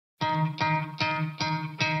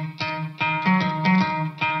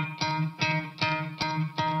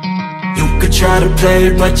try to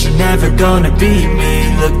play, but you're never gonna beat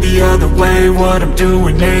me. Look the other way, what I'm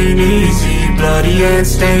doing ain't easy. Bloody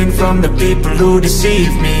hands stained from the people who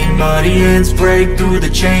deceive me. Muddy hands break through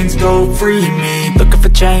the chains, go free me. Looking for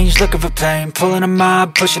change, looking for pain, pulling a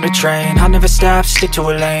mob, pushing a train. I'll never stop, stick to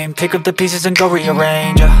a lane, pick up the pieces and go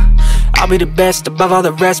rearrange. I'll be the best above all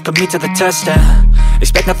the rest, put me to the test and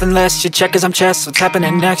expect nothing less. You check as I'm chess, what's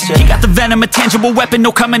happening next? Yeah. He got the venom, a tangible weapon,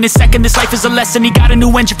 no coming in second. This life is a lesson, he got a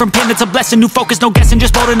new engine from pain, it's a blessing. New focus, no guessing,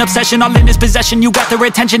 just bold and obsession, all in his possession. You got their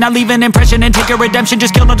attention, I leave an impression and take a redemption.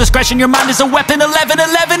 Just kill, no discretion, your mind is a weapon.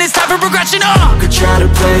 11-11, it's time for progression. You could try to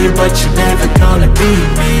play, but you're never gonna beat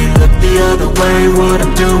me. Look the other way, what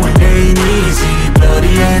I'm doing ain't easy.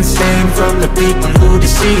 Bloody hands stained from the people who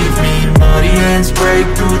deceive me. Muddy hands break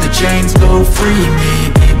through the chains, go free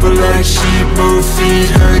me. People like sheep move feet,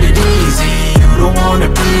 hurt it easy. You don't wanna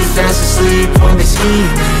be fast asleep when they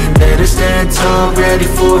scheming. Better stand tall, ready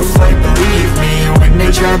for a fight, believe me. When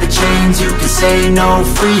they try the chains, you can say no,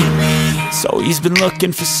 free me. So he's been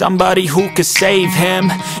looking for somebody who could save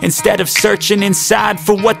him, instead of searching inside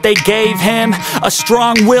for what they gave him. A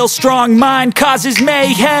strong will, strong mind causes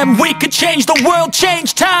mayhem. We could change the world,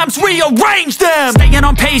 change times, rearrange them. Staying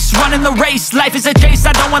on pace, running the race. Life is a chase,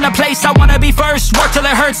 I don't want a place, I wanna be first. Work till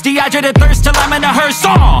it hurts, dehydrated thirst till I'm in a hearse.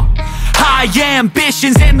 High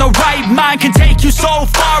ambitions and the right mind can take you so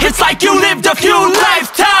far. It's like you lived a few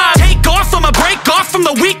lifetimes. Take off, I'ma break off from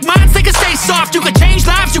the weak minds. They can stay soft, you can change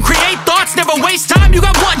lives, you create thoughts, never waste time. You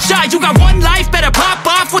got one shot, you got one life, better pop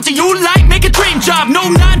off. What do you like? Make a dream job. No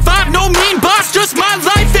 9-5, no mean boss, just my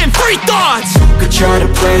life and free thoughts. You could try to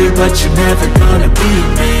play, but you're never gonna beat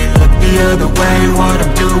me. Look the other way, what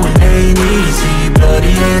I'm doing ain't easy.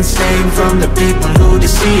 Bloody hands stained from the people who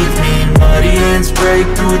deceive me. Muddy hands break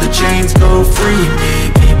through the chains, go free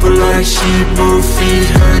me. People like sheep move feet,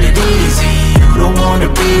 hurt it easy. You don't wanna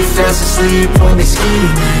be fast asleep when they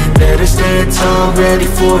scheming. Better stand tall, ready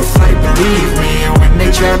for a fight, believe me. When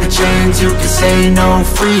they try the chains, you can say no,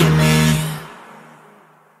 free me.